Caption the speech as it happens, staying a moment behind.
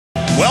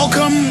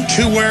Welcome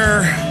to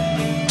where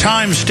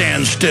time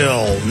stands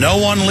still. No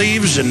one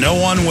leaves and no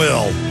one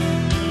will.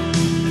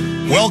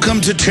 Welcome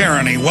to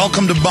tyranny.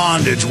 Welcome to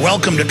bondage.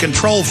 Welcome to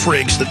control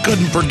freaks that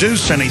couldn't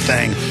produce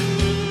anything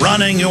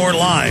running your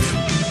life.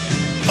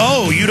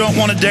 Oh, you don't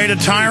want to date a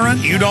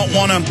tyrant? You don't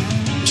want to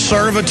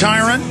serve a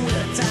tyrant?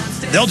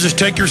 They'll just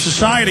take your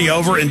society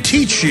over and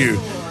teach you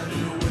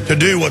to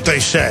do what they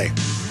say.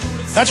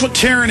 That's what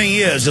tyranny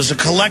is a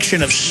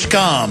collection of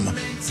scum,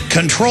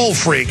 control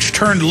freaks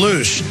turned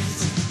loose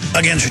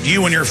against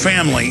you and your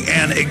family.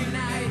 And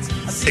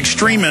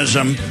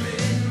extremism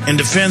in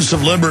defense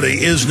of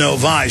liberty is no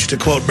vice, to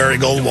quote Barry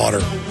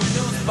Goldwater.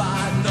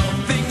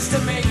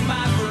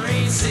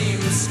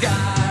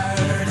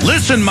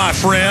 Listen, my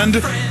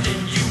friend.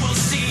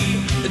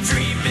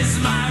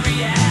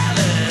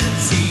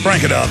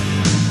 Crank it up.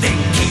 They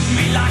keep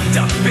me locked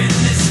up in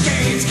this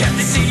cage. Can't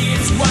they see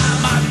it's why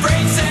my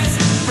brain says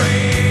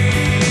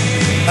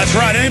free? That's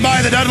right.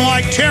 Anybody that doesn't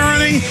like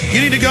tyranny,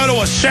 you need to go to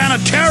a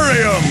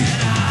sanitarium.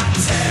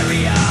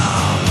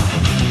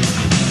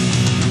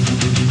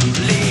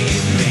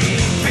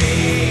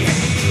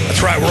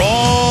 That's right. We're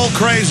all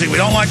crazy. We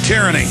don't like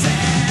tyranny.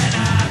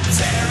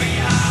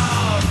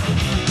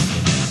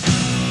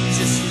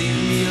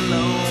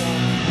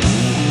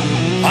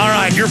 All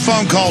right, your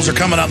phone calls are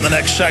coming up in the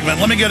next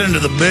segment. Let me get into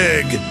the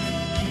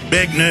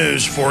big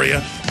news for you.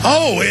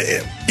 Oh,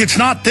 it's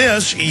not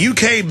this.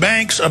 UK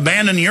banks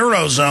abandon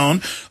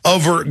Eurozone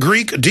over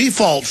Greek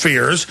default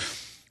fears.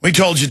 We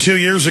told you 2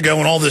 years ago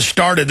when all this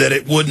started that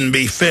it wouldn't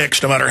be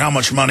fixed no matter how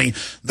much money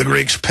the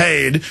Greeks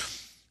paid.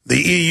 The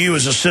EU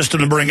is a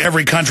system to bring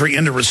every country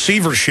into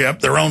receivership.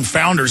 Their own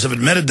founders have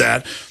admitted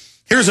that.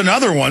 Here's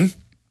another one.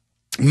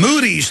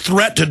 Moody's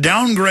threat to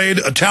downgrade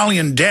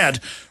Italian debt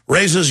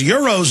raises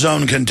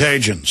Eurozone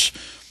contagions.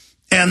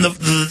 And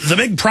the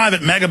big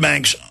private mega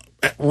banks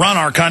run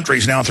our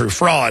countries now through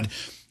fraud.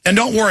 And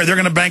don't worry, they're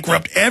going to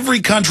bankrupt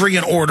every country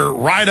in order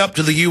right up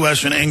to the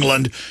U.S. and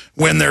England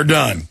when they're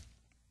done.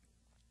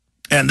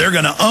 And they're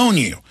going to own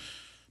you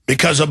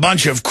because a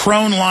bunch of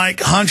crone-like,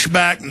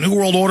 hunchback, New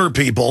World Order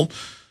people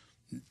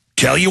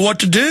tell you what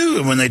to do.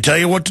 And when they tell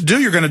you what to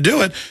do, you're going to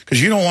do it because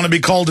you don't want to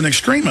be called an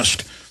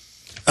extremist.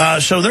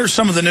 So there's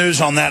some of the news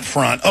on that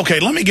front.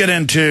 Okay, let me get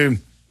into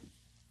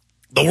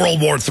the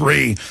World War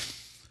III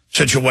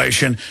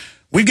situation.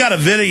 We've got a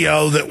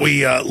video that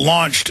we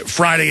launched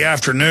Friday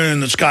afternoon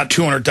that's got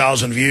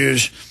 200,000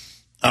 views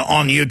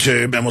on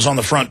YouTube and was on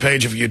the front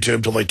page of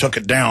YouTube till they took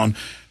it down,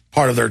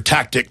 part of their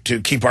tactic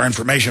to keep our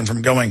information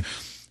from going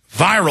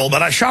viral.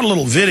 But I shot a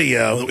little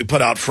video that we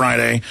put out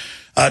Friday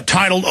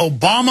titled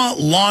Obama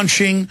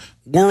Launching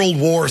World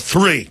War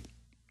III.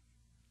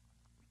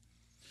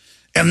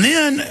 And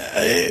then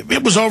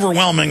it was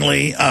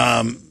overwhelmingly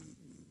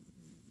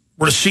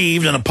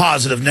received in a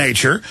positive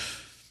nature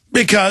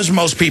because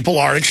most people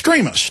are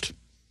extremist.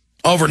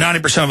 Over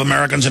 90% of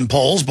Americans in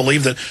polls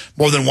believe that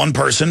more than one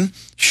person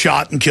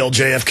shot and killed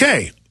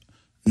JFK.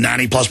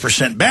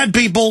 90+% bad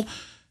people,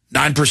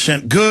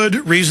 9%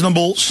 good,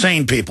 reasonable,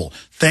 sane people.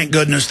 Thank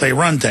goodness they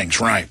run things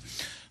right.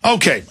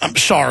 Okay, I'm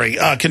sorry.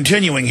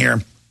 Continuing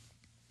here.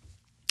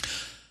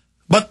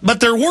 But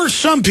there were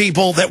some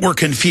people that were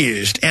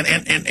confused.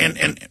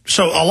 And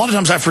so a lot of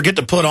times I forget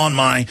to put on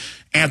my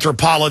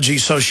anthropology,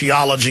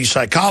 sociology,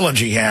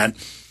 psychology hat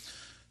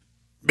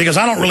because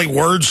I don't really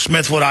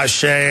wordsmith what I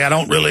say. I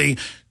don't really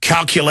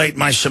calculate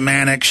my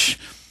semantics.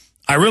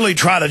 I really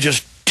try to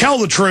just tell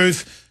the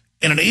truth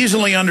in an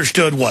easily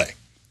understood way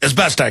as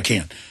best I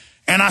can.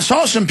 And I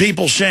saw some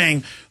people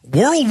saying,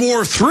 World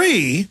War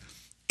III,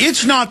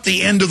 it's not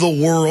the end of the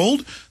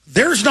world.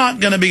 There's not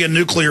going to be a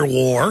nuclear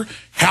war.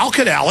 How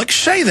could Alex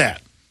say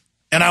that?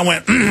 And I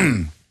went,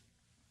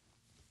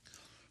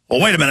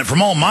 well, wait a minute.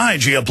 From all my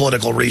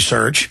geopolitical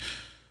research,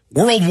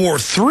 World War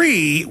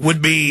III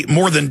would be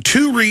more than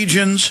 2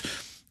 regions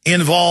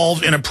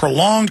involved in a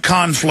prolonged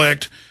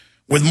conflict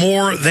with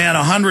more than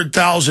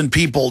 100,000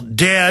 people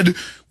dead,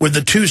 with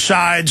the 2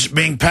 sides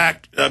being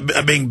backed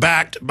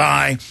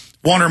by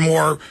one or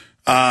more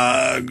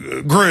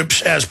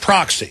groups as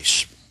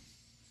proxies.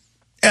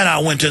 And I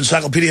went to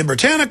Encyclopedia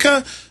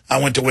Britannica. I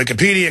went to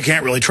Wikipedia.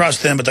 Can't really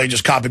trust them, but they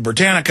just copied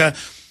Britannica.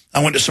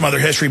 I went to some other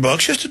history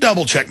books just to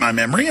double-check my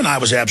memory, and I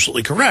was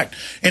absolutely correct.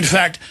 In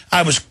fact,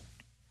 I was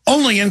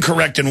only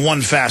incorrect in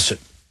one facet.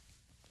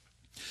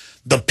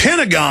 The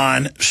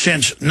Pentagon,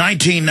 since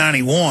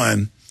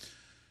 1991,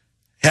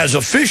 has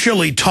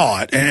officially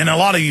taught, and a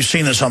lot of you have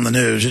seen this on the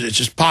news, it's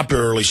just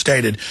popularly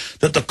stated,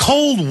 that the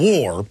Cold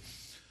War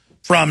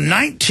from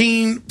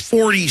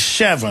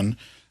 1947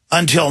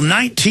 until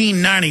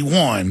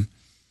 1991,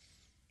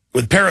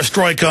 with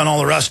perestroika and all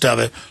the rest of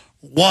it,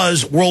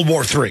 was World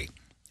War III.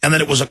 And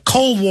that it was a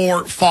Cold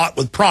War fought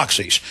with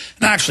proxies.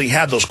 And I actually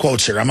had those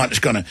quotes here. I'm not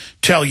just going to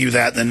tell you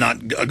that and then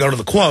not go to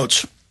the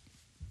quotes.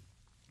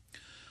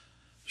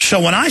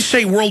 So when I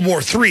say World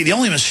War III, the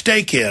only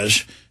mistake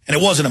is, and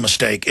it wasn't a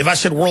mistake, if I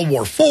said World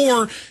War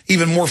IV,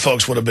 even more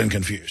folks would have been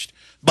confused.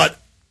 But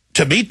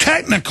to be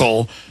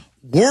technical,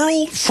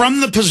 world from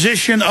the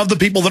position of the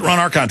people that run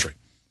our country.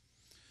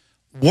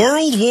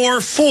 World War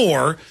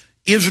IV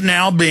is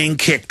now being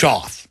kicked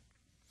off.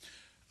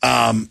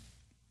 And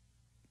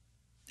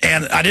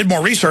I did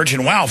more research,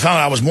 and wow, found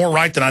out I was more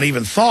right than I'd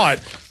even thought.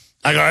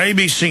 I got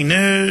ABC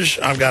News.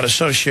 I've got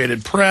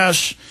Associated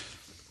Press.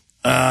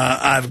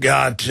 I've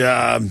got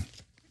a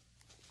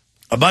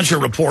bunch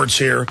of reports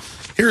here.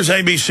 Here's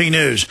ABC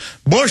News.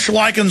 Bush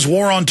likens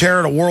war on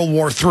terror to World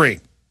War III.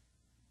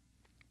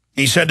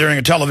 He said during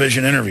a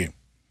television interview.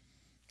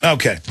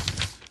 Okay.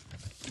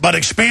 But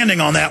expanding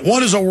on that,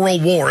 what is a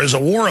world war? Is a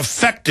war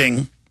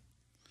affecting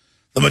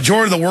the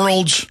majority of the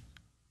world's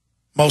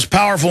most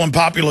powerful and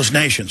populous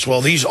nations?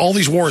 Well, all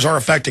these wars are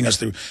affecting us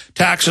through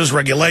taxes,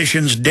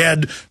 regulations,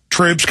 dead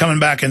troops coming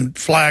back in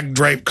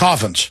flag-draped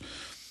coffins.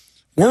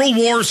 World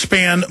wars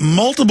span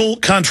multiple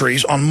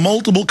countries on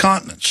multiple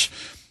continents.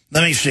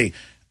 Let me see.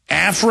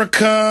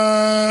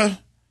 Africa,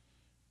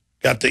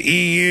 got the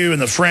EU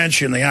and the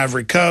French and the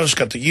Ivory Coast,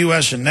 got the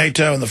U.S. and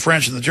NATO and the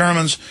French and the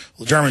Germans.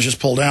 Well, the Germans just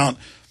pulled out.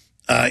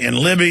 In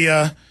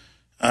Libya,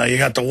 you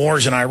got the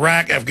wars in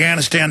Iraq,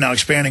 Afghanistan, now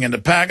expanding into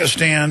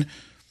Pakistan.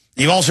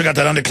 You've also got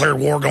that undeclared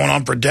war going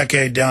on for a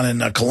decade down in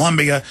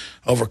Colombia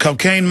over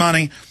cocaine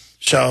money.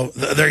 So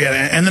there you go.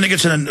 And then it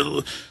gets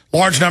into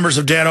large numbers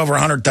of dead, over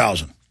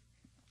 100,000.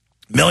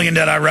 Million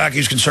dead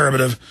Iraqis,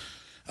 conservative.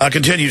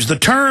 Continues. The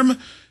term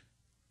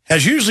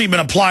has usually been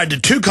applied to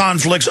two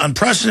conflicts,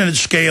 unprecedented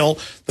scale,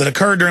 that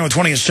occurred during the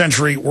 20th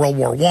century, World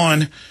War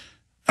I,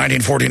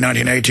 1914,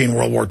 1918,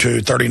 World War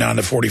II, 39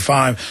 to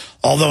 45.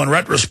 Although in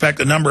retrospect,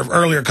 a number of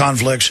earlier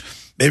conflicts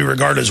may be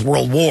regarded as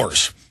world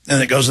wars.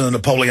 And it goes into the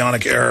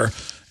Napoleonic era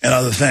and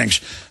other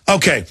things.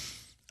 Okay,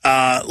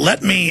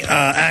 let me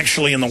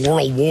actually, in the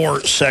World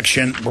War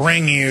section,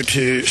 bring you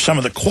to some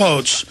of the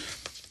quotes.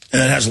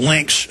 And it has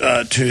links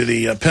to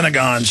the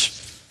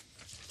Pentagon's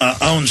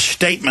own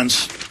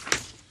statements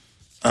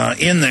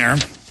in there.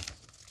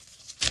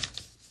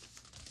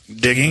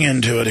 Digging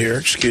into it here,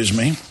 excuse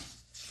me.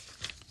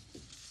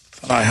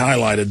 I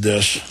highlighted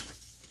this.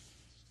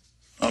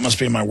 Oh, it must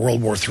be in my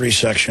World War III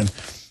section.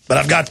 But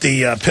I've got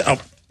the,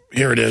 oh,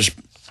 here it is.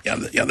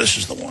 Yeah, this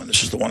is the one.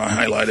 This is the one I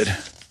highlighted.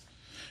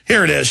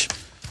 Here it is.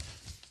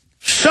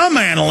 Some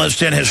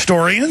analysts and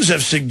historians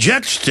have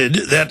suggested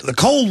that the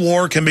Cold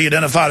War can be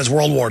identified as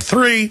World War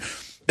III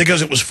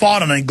because it was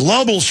fought on a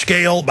global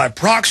scale by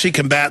proxy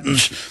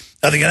combatants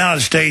of the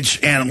United States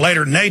and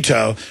later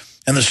NATO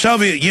and the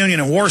Soviet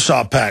Union and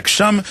Warsaw Pact.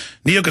 Some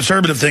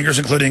neoconservative thinkers,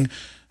 including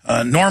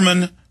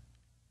Norman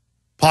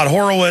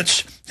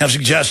Podhoretz, have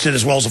suggested,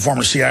 as well as the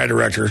former CIA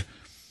director,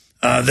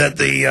 that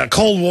the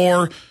Cold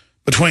War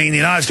between the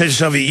United States and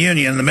Soviet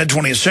Union in the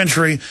mid-20th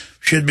century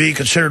should be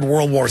considered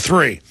World War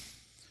III.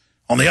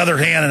 On the other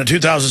hand, in a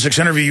 2006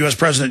 interview, U.S.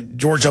 President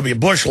George W.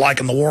 Bush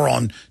likened the war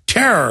on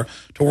terror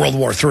to World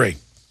War III.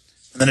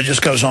 And then it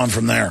just goes on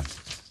from there.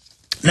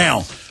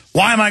 Now,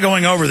 why am I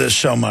going over this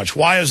so much?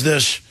 Why is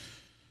this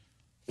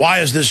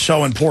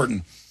so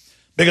important?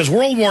 Because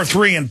World War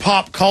III in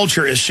pop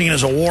culture is seen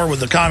as a war with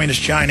the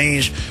Communist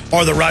Chinese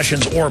or the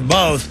Russians or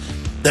both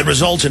that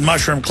results in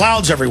mushroom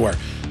clouds everywhere.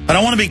 But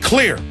I want to be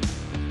clear.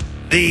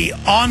 The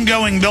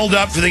ongoing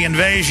buildup for the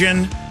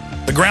invasion,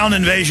 the ground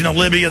invasion of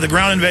Libya, the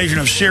ground invasion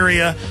of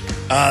Syria,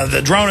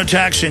 the drone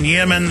attacks in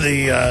Yemen,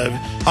 the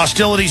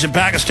hostilities in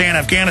Pakistan,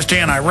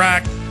 Afghanistan,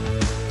 Iraq,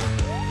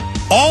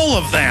 all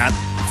of that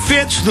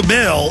fits the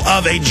bill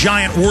of a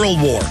giant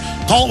world war.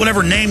 Call it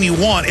whatever name you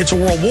want, it's a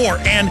world war.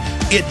 And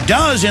it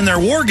does, in their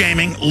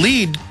wargaming,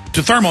 lead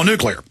to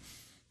thermonuclear.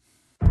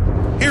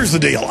 Here's the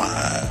deal.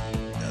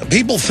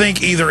 People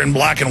think either in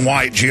black and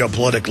white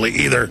geopolitically,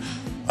 either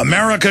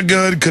America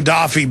good,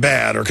 Gaddafi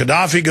bad, or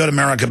Gaddafi good,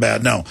 America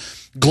bad. No.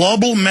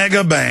 Global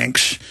mega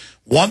banks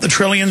want the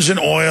trillions in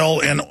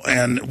oil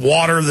and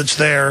water that's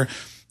there.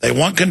 They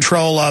want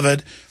control of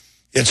it.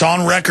 It's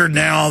on record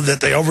now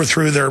that they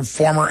overthrew their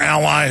former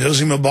ally,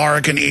 Hosni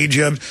Mubarak, in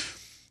Egypt,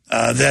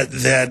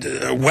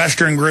 that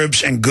Western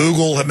groups and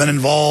Google have been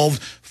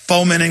involved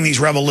fomenting these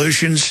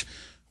revolutions.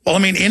 Well, I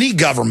mean, any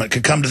government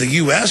could come to the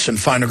U.S. and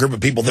find a group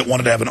of people that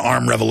wanted to have an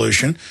armed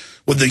revolution.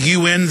 Would the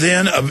UN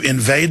then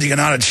invade the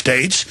United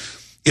States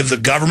if the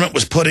government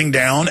was putting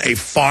down a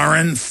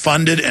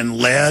foreign-funded and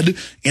led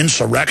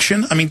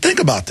insurrection? I mean, think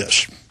about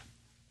this.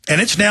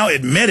 And it's now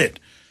admitted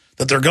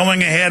that they're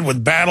going ahead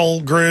with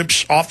battle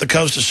groups off the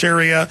coast of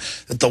Syria,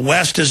 that the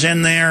West is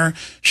in there.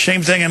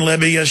 Same thing in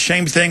Libya,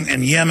 same thing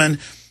in Yemen,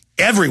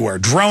 everywhere.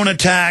 Drone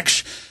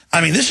attacks.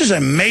 I mean, this is a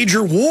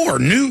major war.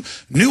 New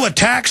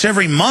attacks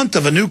every month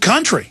of a new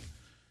country.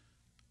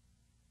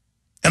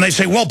 And they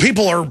say, well,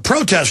 people are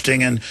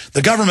protesting and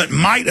the government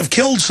might have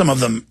killed some of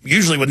them,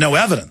 usually with no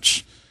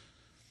evidence.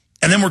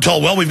 And then we're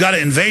told, well, we've got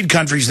to invade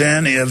countries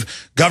then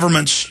if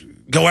governments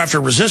go after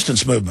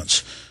resistance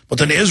movements. But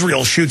then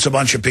Israel shoots a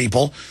bunch of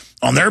people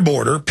on their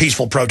border,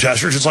 peaceful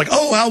protesters. It's like,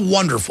 oh, how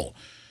wonderful.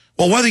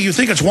 Well, whether you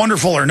think it's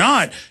wonderful or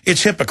not,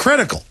 it's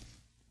hypocritical.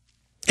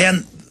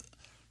 And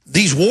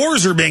these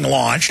wars are being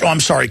launched. Oh, I'm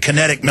sorry,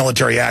 kinetic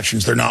military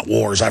actions. They're not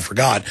wars. I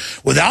forgot.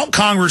 Without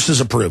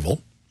Congress's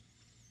approval.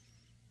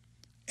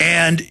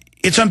 And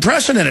It's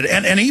unprecedented.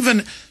 And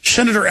even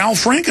Senator Al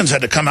Franken's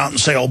had to come out and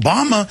say,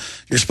 Obama,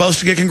 you're supposed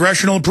to get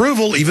congressional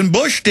approval. Even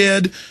Bush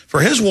did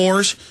for his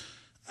wars.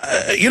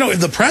 You know,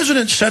 if the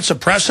president sets a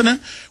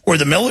precedent where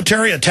the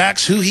military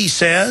attacks who he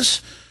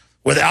says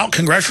without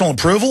congressional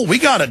approval, we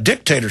got a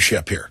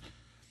dictatorship here.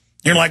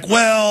 You're like,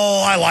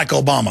 well, I like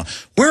Obama.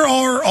 Where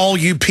are all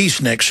you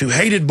peaceniks who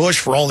hated Bush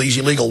for all these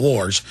illegal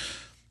wars?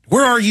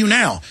 Where are you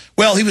now?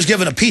 Well, he was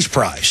given a peace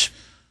prize.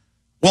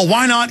 Well,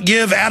 why not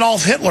give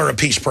Adolf Hitler a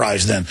peace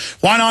prize then?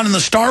 Why not in the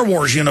Star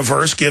Wars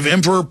universe give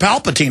Emperor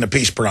Palpatine a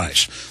peace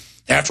prize?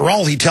 After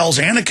all, he tells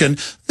Anakin,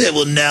 there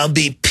will now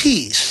be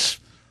peace.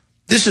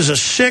 This is a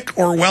sick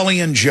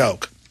Orwellian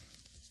joke.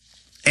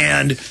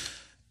 And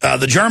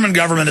the German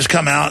government has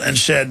come out and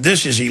said,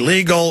 this is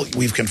illegal.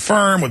 We've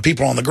confirmed with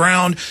people on the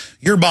ground.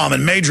 You're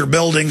bombing major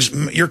buildings.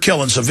 You're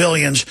killing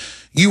civilians.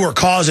 You are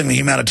causing the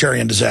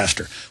humanitarian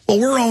disaster. Well,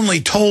 we're only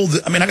told,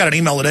 I mean, I got an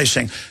email today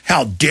saying,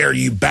 how dare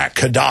you back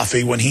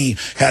Gaddafi when he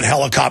had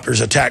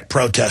helicopters attack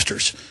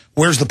protesters?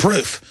 Where's the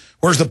proof?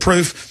 Where's the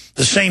proof?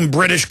 The same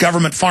British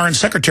government foreign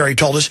secretary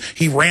told us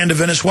he ran to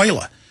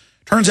Venezuela.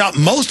 Turns out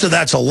most of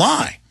that's a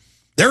lie.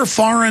 There are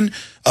foreign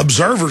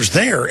observers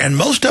there, and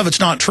most of it's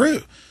not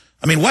true.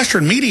 I mean,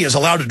 Western media is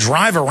allowed to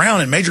drive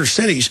around in major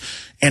cities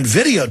and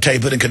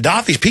videotape it, and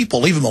Gaddafi's people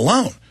leave him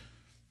alone.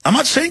 I'm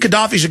not saying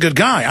Gaddafi's a good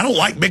guy. I don't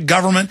like big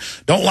government,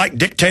 don't like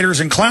dictators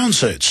in clown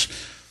suits.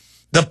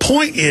 The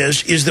point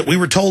is that we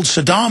were told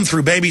Saddam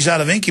threw babies out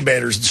of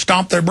incubators and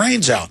stomped their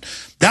brains out.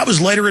 That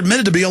was later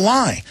admitted to be a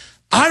lie.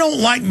 I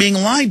don't like being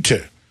lied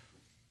to.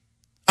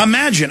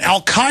 Imagine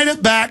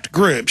al-Qaeda-backed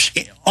groups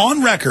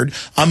on record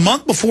a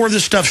month before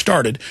this stuff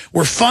started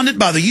were funded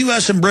by the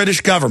U.S. and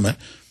British government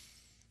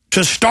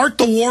to start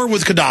the war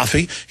with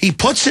Gaddafi. He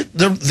puts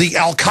the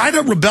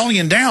al-Qaeda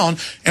rebellion down,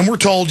 and we're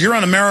told you're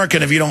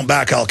un-American if you don't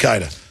back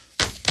al-Qaeda.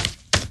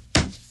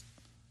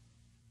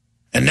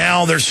 And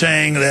now they're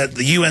saying that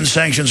the UN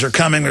sanctions are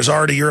coming. There's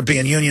already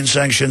European Union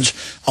sanctions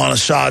on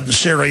Assad and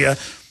Syria,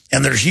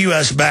 and there's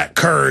U.S.-backed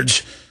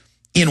Kurds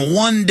in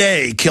one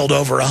day killed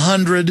over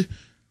 100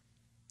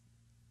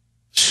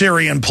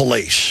 Syrian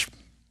police.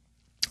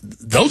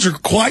 Those are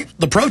quite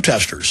the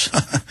protesters.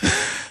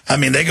 I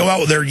mean, they go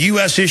out with their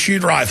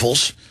U.S.-issued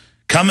rifles,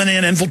 coming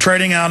in,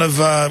 infiltrating out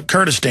of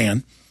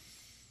Kurdistan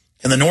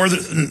in the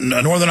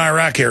northern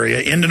Iraq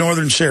area into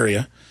northern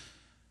Syria,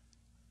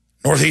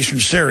 northeastern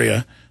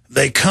Syria.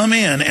 They come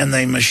in and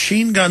they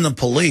machine gun the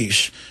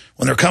police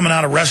when they're coming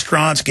out of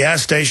restaurants,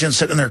 gas stations,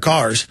 sitting in their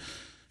cars,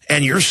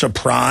 and you're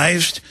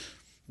surprised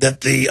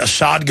that the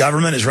Assad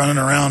government is running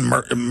around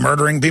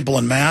murdering people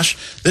en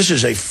masse. This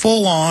is a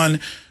full-on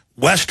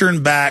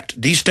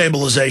Western-backed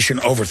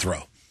destabilization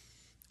overthrow.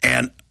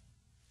 And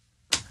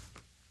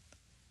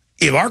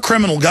if our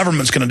criminal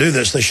government's going to do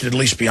this, they should at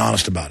least be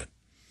honest about it.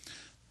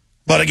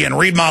 But again,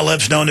 read my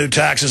lips, no new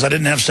taxes. I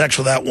didn't have sex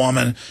with that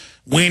woman.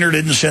 Wiener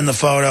didn't send the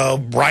photo.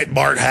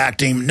 Breitbart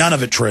hacked him. None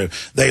of it true.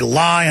 They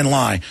lie and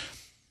lie.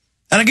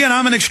 And again,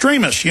 I'm an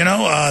extremist. You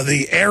know,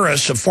 the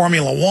heiress of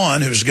Formula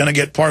One, who's going to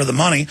get part of the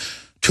money,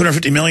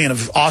 $250 million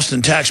of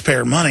Austin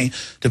taxpayer money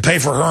to pay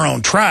for her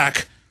own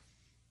track.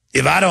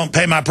 If I don't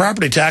pay my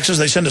property taxes,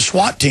 they send a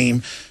SWAT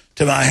team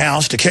to my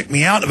house to kick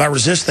me out. If I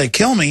resist, they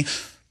kill me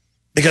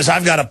because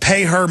I've got to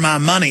pay her my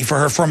money for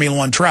her Formula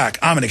One track.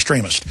 I'm an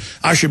extremist.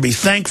 I should be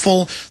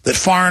thankful that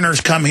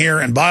foreigners come here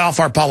and buy off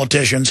our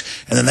politicians,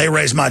 and then they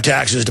raise my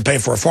taxes to pay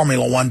for a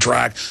Formula One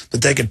track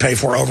that they could pay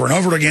for over and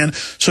over again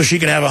so she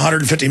can have a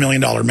 $150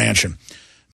 million mansion.